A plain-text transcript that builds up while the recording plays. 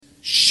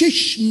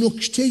6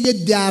 نکته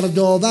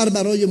دردآور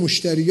برای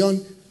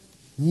مشتریان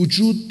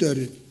وجود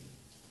داره.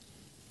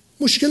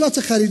 مشکلات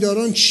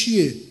خریداران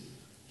چیه؟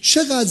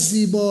 چقدر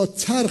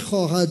زیباتر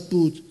خواهد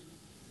بود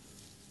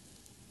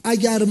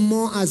اگر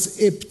ما از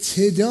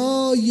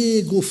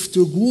ابتدای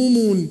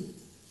گفتگومون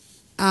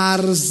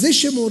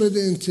ارزش مورد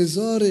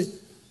انتظار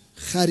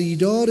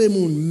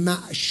خریدارمون،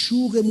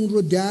 معشوقمون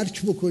رو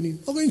درک بکنیم.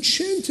 آقا این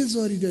چه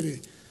انتظاری داره؟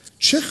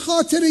 چه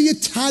خاطره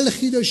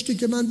تلخی داشته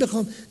که من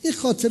بخوام این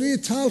خاطره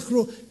تلخ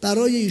رو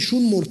برای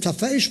ایشون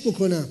مرتفعش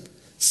بکنم،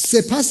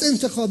 سپس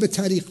انتخاب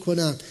طریق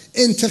کنم،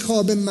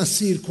 انتخاب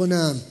مسیر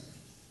کنم؟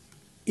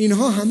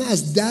 اینها همه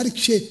از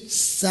درک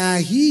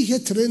صحیح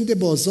ترند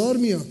بازار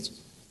میاد.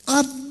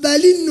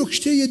 اولین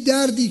نکته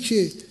دردی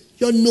که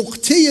یا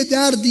نقطه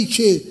دردی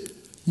که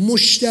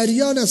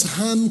مشتریان از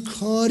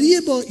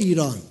همکاری با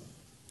ایران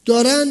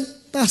دارن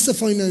بحث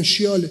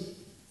فاینانشیال،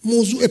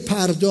 موضوع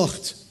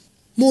پرداخت،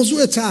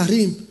 موضوع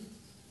تحریم،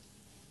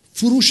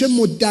 فروش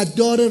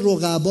مدتدار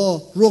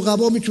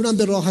رقبا میتونن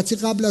به راحتی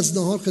قبل از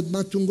نهار،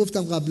 خدمتتون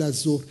گفتم قبل از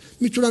ظهر،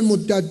 میتونن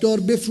مدتدار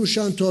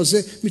بفروشن،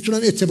 تازه میتونن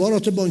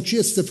اعتبارات بانکی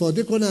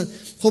استفاده کنن.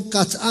 خب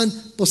قطعاً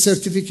با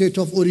سرتیفیکیت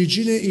آف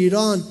اوریجین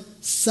ایران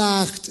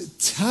سخت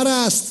تر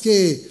است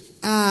که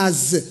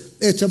از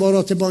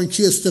اعتبارات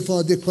بانکی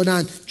استفاده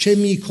کنن. چه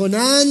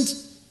میکنند؟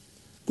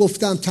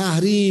 گفتم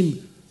تحریم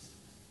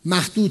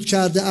محدود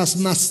کرده است،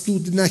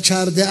 مسدود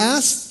نکرده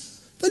است،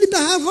 ولی به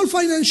هر حال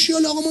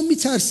فاینانشیال. آقا ما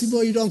میترسیم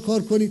با ایران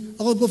کار کنیم.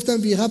 آقا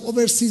گفتم we have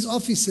overseas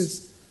offices.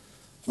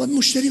 خب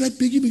مشتری باید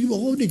بگیم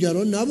آقا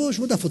نگران نباش،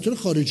 ما دفاتر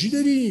خارجی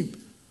داریم.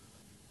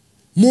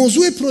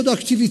 موضوع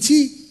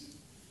پروداکتیویتی،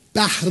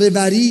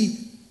 بهره‌وری،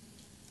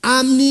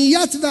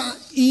 امنیت و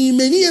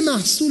ایمنی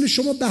محصول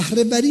شما،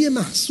 بهره‌وری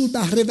محصول،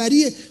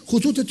 بهره‌وری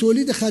خطوط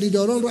تولید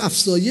خریداران رو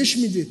افزایش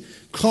میده،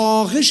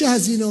 کاهش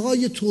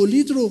هزینه‌های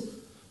تولید رو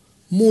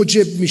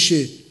موجب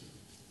میشه.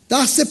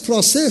 بحث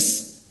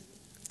پروسس،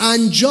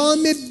 انجام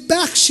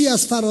بخشی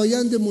از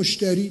فرایند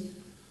مشتری.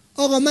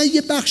 آقا من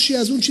یه بخشی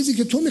از اون چیزی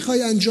که تو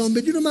میخوای انجام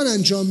بدی رو من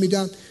انجام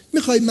میدم.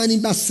 میخوای من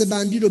این بسته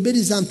بندی رو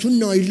بریزم تو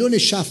نایلون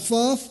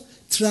شفاف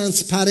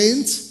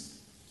ترانسپرنت،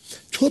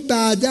 تو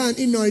بعداً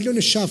این نایلون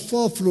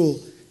شفاف رو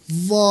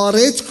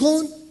وارد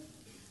کن،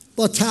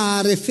 با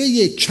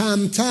تعرفه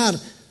کمتر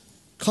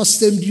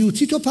کاستم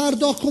دیوتی تو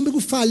پرداخت کن، بگو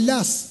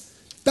فلس،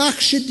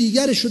 بخش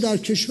دیگرش رو در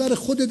کشور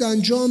خودت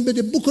انجام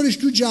بده، بکنش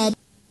تو جعبه،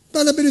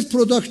 بعد برید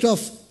پروداکت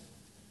آف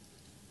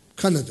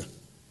کانادا.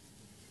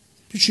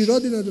 هیچ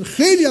ایرادی نداره.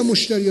 خیلی هم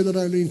مشتری‌ها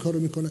دارن این کارو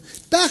میکنن.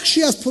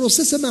 بخشی از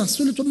پروسس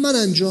محصول تو من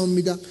انجام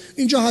میدم.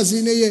 اینجا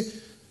هزینه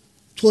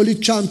تولید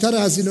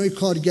کمتر، هزینه‌های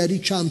کارگری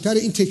کمتر.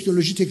 این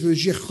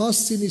تکنولوژی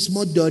خاصی نیست،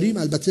 ما داریم.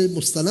 البته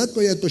مستند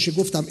باید باشه،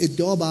 گفتم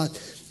ادعا باید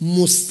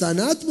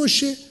مستند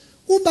باشه.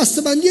 اون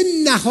بسته‌بندی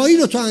نهایی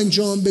رو تو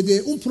انجام بده،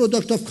 اون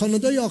پروداکت آف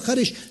کانادای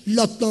آخرش،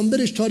 لات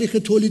نامبرش، تاریخ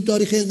تولید،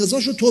 تاریخ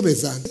انقضاش رو تو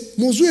بزن.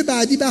 موضوع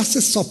بعدی بحث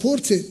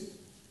ساپورته.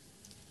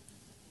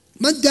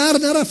 من در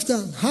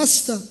نرفتم،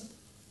 هستم.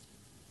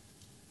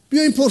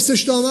 بیا این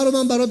پرسشنامه رو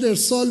من برات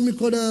ارسال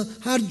میکنم،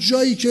 هر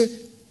جایی که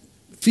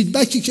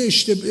فیدبکی که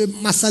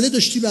مسئله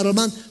داشتی برای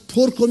من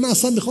پر کن. من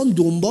اصلا میخوام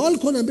دنبال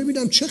کنم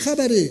ببینم چه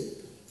خبره.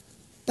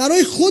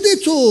 برای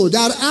خودتو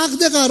در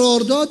عقد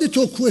قرارداد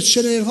تو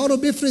کوئسشنرها رو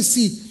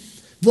بفرستید.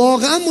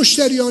 واقعا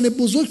مشتریان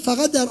بزرگ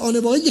فقط در آن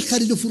واقعی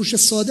خرید و فروش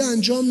ساده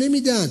انجام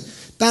نمیدن.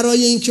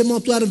 برای اینکه ما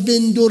در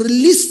وندور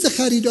لیست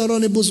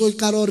خریداران بزرگ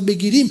قرار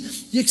بگیریم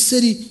یک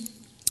سری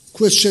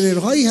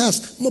کوئسشنرهایی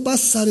هست، ما باید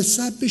سر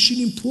صبر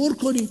بشینیم پر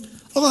کنیم.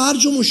 آقا هر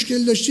جا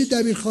مشکل داشتی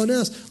دبیرخانه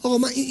است. آقا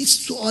من این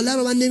سواله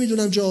رو من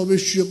نمیدونم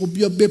جوابش چیه، خب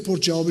بیا بپرس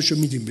جوابش رو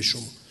میدیم به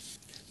شما.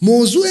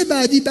 موضوع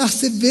بعدی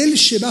بحث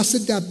ولشه، بحث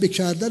دبه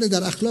کردن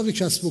در اخلاق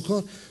کسب و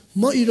کار.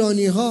 ما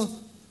ایرانی ها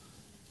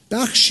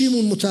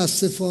بخشیمون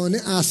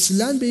متاسفانه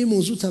اصلا به این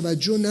موضوع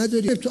توجه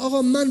نداریم.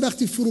 آقا من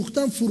وقتی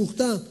فروختم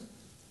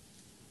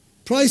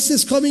price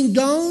is coming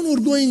down or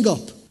going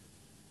up.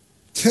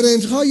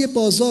 ترندهای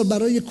بازار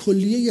برای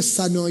کلیه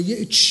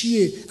صنایع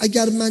چیه؟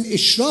 اگر من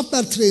اشراف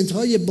بر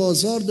ترندهای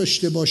بازار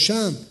داشته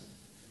باشم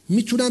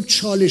میتونم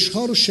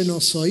چالش‌ها رو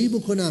شناسایی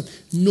بکنم،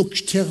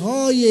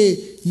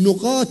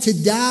 نقاط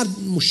درد،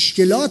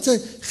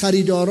 مشکلات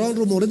خریداران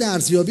رو مورد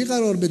ارزیابی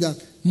قرار بدم.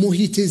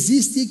 محیط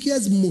زیست یکی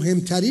از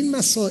مهمترین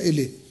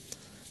مسائله.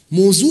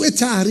 موضوع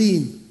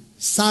تحریم،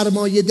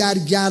 سرمایه در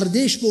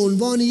گردش به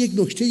عنوان یک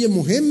نکته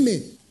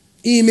مهمه.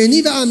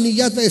 ایمنی و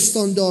امنیت و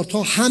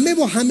استانداردها،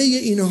 همه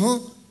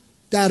اینها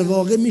در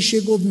واقع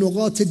میشه گفت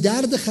نقاط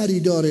درد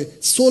خریداره.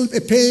 solve a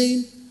pain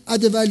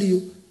add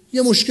value.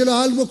 یه مشکل رو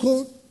حل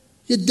بکن،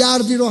 یه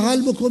دردی رو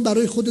حل بکن،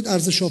 برای خودت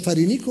ارزش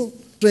آفرینی کن.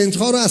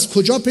 ترندها رو از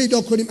کجا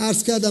پیدا کنیم؟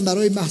 عرض کردم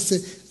برای بحث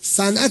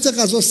صنعت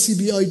غذا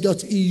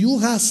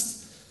cbi.eu هست،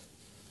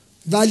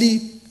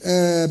 ولی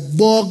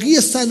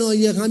باقی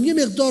صنایع هم یه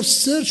مقدار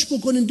سرچ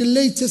بکنین the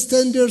latest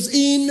tenders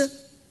in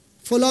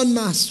فلان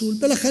محصول.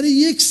 بالاخره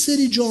یک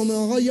سری جامعه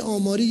های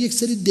آماری، یک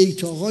سری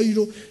دیتا هایی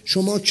رو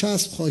شما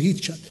کسب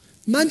خواهید کرد.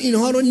 من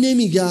اینها رو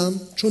نمیگم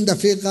چون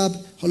دفعه قبل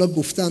حالا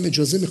گفتم،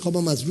 اجازه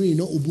میخوام از روی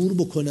اینا عبور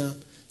بکنم.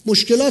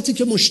 مشکلاتی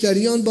که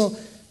مشتریان با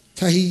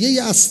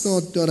تهیه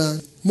اسناد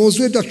دارن.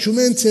 موضوع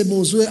داکیومنت،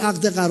 موضوع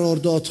عقد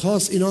قرارداد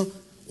هاست. اینا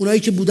اونایی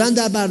که بودن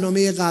در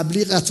برنامه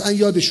قبلی قطعا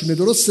یادشونه،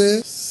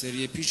 درسته؟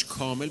 سری پیش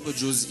کامل با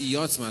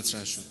جزئیات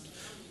مطرح شد.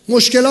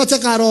 مشکلات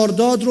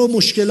قرارداد رو،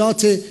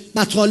 مشکلات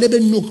مطالب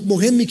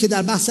مهمی که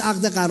در بحث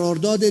عقد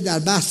قرارداد، در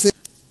بحث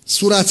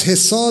صورت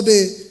حساب،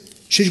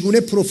 چگونه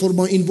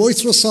پروفورما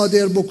اینوایس رو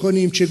صادر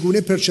بکنیم،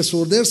 چگونه پرچس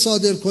اوردر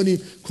صادر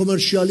کنیم،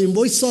 کامرشیال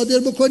اینوایس صادر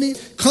بکنیم.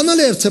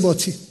 کانال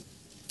ارتباطی،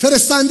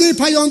 فرستنده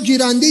پیام،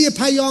 گیرنده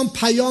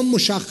پیام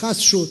مشخص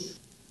شد.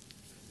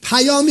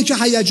 پیامی که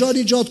هیجان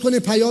ایجاد کنه،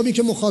 پیامی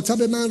که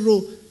مخاطب من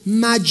رو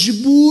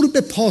مجبور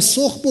به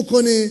پاسخ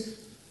بکنه.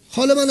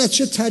 حالا من از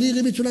چه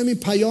طریقی میتونم این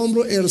پیام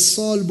رو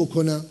ارسال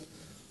بکنم؟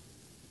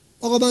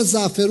 آقا من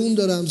زعفرون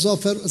دارم،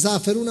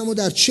 زعفرونم رو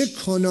در چه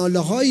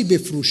کانالهایی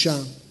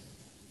بفروشم؟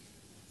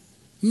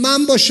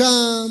 من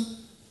باشم،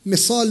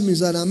 مثال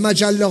میزنم،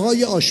 مجله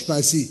های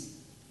آشپزی.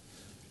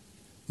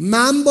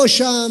 من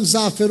باشم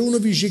زعفرون و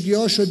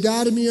ویژگی‌هاش رو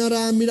در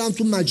میارم، میرم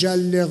تو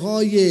مجله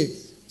های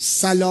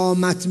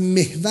سلامت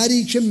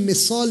محوری که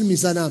مثال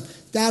میزنم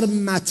در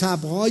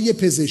مطب‌های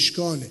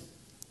پزشکانه.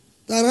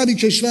 در همین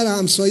کشور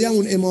همسایه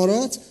اون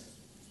امارات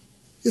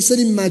یه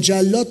سری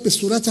مجلات به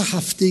صورت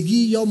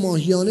هفتگی یا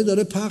ماهیانه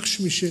داره پخش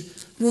میشه،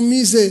 رو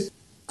میز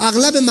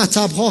اغلب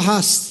مطب‌ها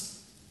هست.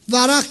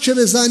 ورق که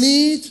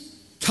بزنید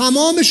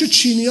تمامشو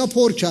چینی‌ها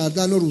پر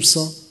کردن و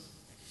روسا.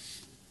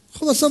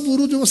 خب اصلا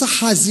ورود مثلا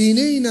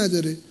هزینه ای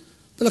نداره.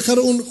 بالاخره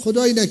اون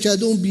خدایی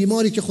نکرده اون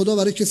بیماری که خدا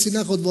برای کسی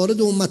نخواد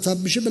وارد اون مطب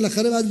میشه،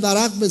 بالاخره باید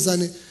ورق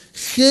بزنه.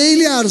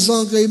 خیلی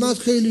ارزان قیمت،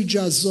 خیلی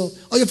جذاب.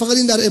 آیا فقط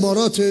این در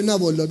امارات؟ نه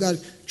والله، در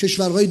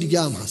کشورهای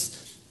دیگه هم هست.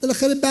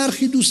 بالاخره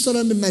برخی دوست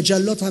دارن به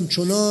مجلات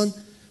همچنان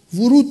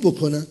ورود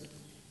بکنن.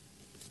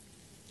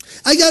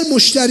 اگر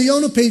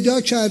مشتریان رو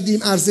پیدا کردیم،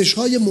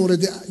 ارزش‌های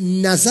مورد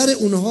نظر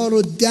اونها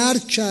رو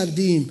درک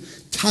کردیم،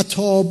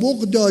 تطابق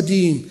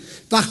دادیم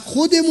و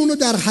خودمون رو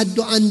در حد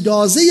و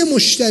اندازه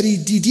مشتری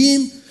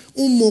دیدیم،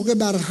 اون موقع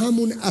بر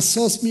همون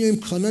اساس میایم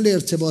کانال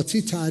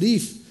ارتباطی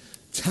تعریف،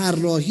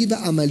 طراحی و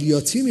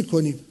عملیاتی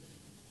میکنیم.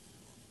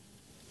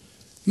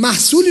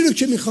 محصولی رو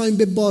که میخوایم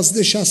به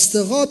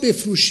بازنشسته‌ها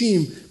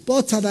بفروشیم،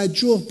 با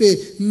توجه به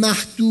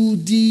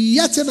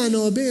محدودیت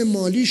منابع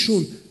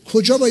مالیشون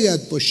کجا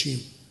باید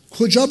باشیم،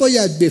 کجا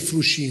باید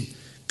بفروشیم؟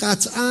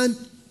 قطعاً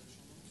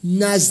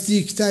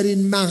نزدیکترین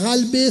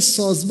محل به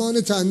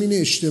سازمان تأمین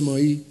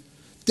اجتماعی،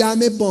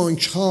 دم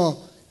بانک ها،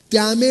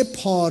 دم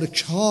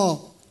پارک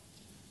ها.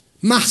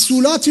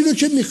 محصولاتی رو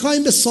که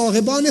میخوایم به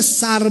صاحبان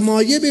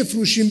سرمایه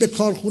بفروشیم، به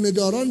کارخونه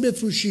داران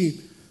بفروشیم،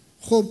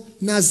 خب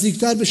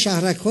نزدیکتر به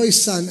شهرک های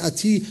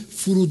صنعتی،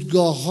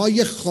 فرودگاه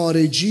های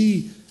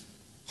خارجی،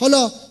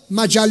 حالا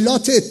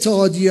مجلات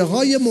اتحادیه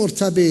های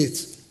مرتبط.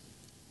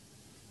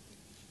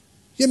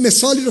 یه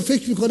مثالی رو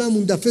فکر میکنم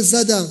اون دفعه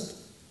زدم.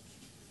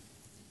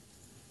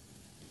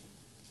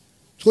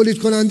 تولید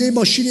کننده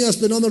ماشینی هست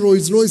به نام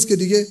رویز که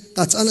دیگه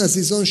قطعا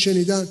عزیزان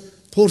شنیدن.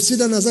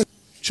 پرسیدن ازش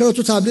چرا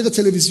تو تبلیغ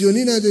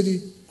تلویزیونی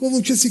نداری؟ گفت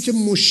اون کسی که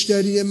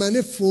مشتری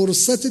منه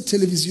فرصت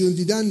تلویزیون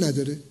دیدن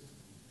نداره.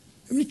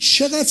 ببینید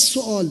چقدر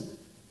سوال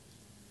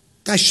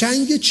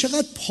قشنگه،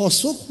 چقدر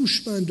پاسخ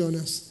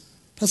هوشمندانه است.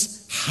 پس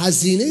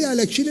هزینه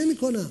الکی نمی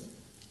کنم.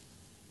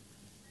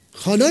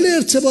 کانال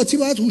ارتباطی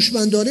باید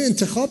هوشمندانه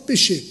انتخاب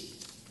بشه.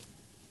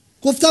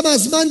 گفتم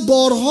از من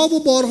بارها و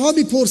بارها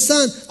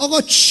میپرسن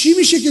آقا چی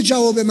میشه که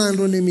جواب من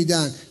رو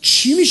نمیدن؟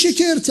 چی میشه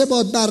که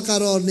ارتباط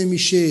برقرار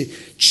نمیشه؟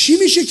 چی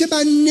میشه که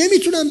من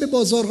نمیتونم به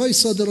بازارهای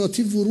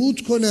صادراتی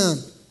ورود کنم؟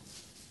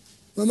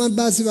 و من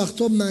بعضی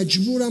وقتا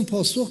مجبورم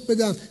پاسخ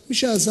بدم.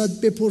 میشه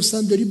ازت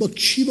بپرسم داری با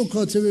کی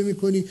مکاتبه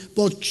میکنی؟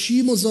 با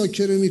کی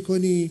مذاکره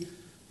میکنی؟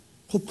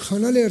 خب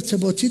کانال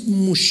ارتباطی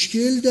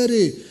مشکل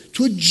داره.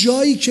 تو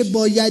جایی که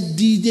باید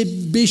دیده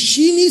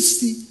بشی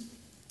نیستی،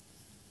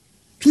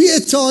 توی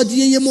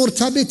اتحادیه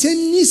مرتبطه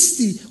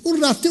نیستی،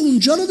 اون رفته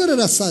اونجا رو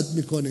داره رصد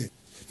میکنه.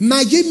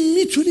 مگه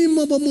میتونیم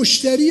ما با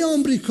مشتری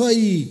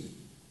آمریکایی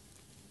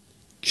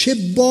که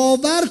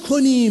باور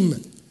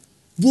کنیم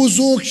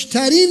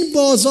بزرگترین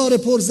بازار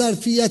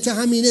پرظرفیت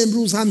همین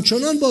امروز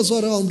همچنان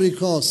بازار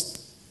آمریکاست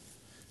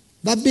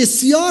و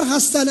بسیار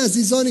هستن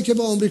عزیزانی که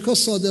با آمریکا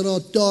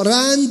صادرات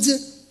دارند،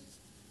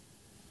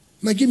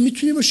 مگه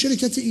میتونی با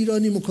شرکت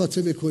ایرانی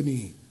مکاتبه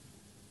کنی؟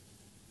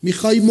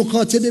 میخوای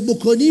مکاتبه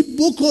بکنی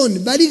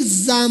بکن، ولی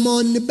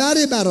زمان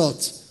بره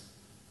برات.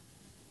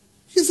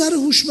 یه ذره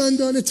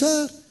هوشمندانه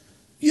تر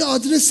یه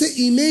آدرس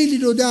ایمیلی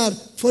رو در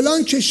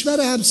فلان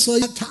کشور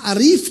همسایه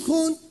تعریف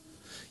کن،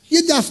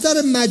 یه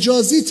دفتر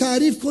مجازی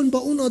تعریف کن، با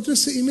اون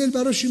آدرس ایمیل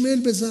براش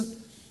ایمیل بزن،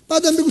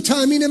 بعدم بگو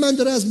تأمین من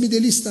داره از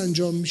میدلیست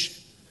انجام میشه.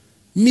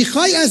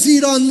 میخوای از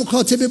ایران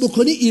مکاتبه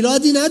بکنی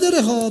ایرادی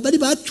نداره ها، ولی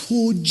باید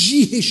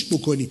توجیهش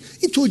بکنی.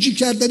 این توجیه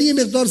کردنی یه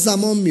مقدار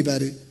زمان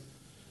میبره.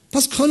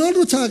 پس کانال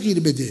رو تغییر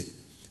بده.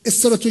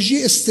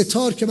 استراتژی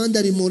استتار که من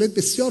در این مورد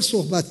بسیار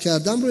صحبت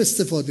کردم رو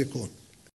استفاده کن.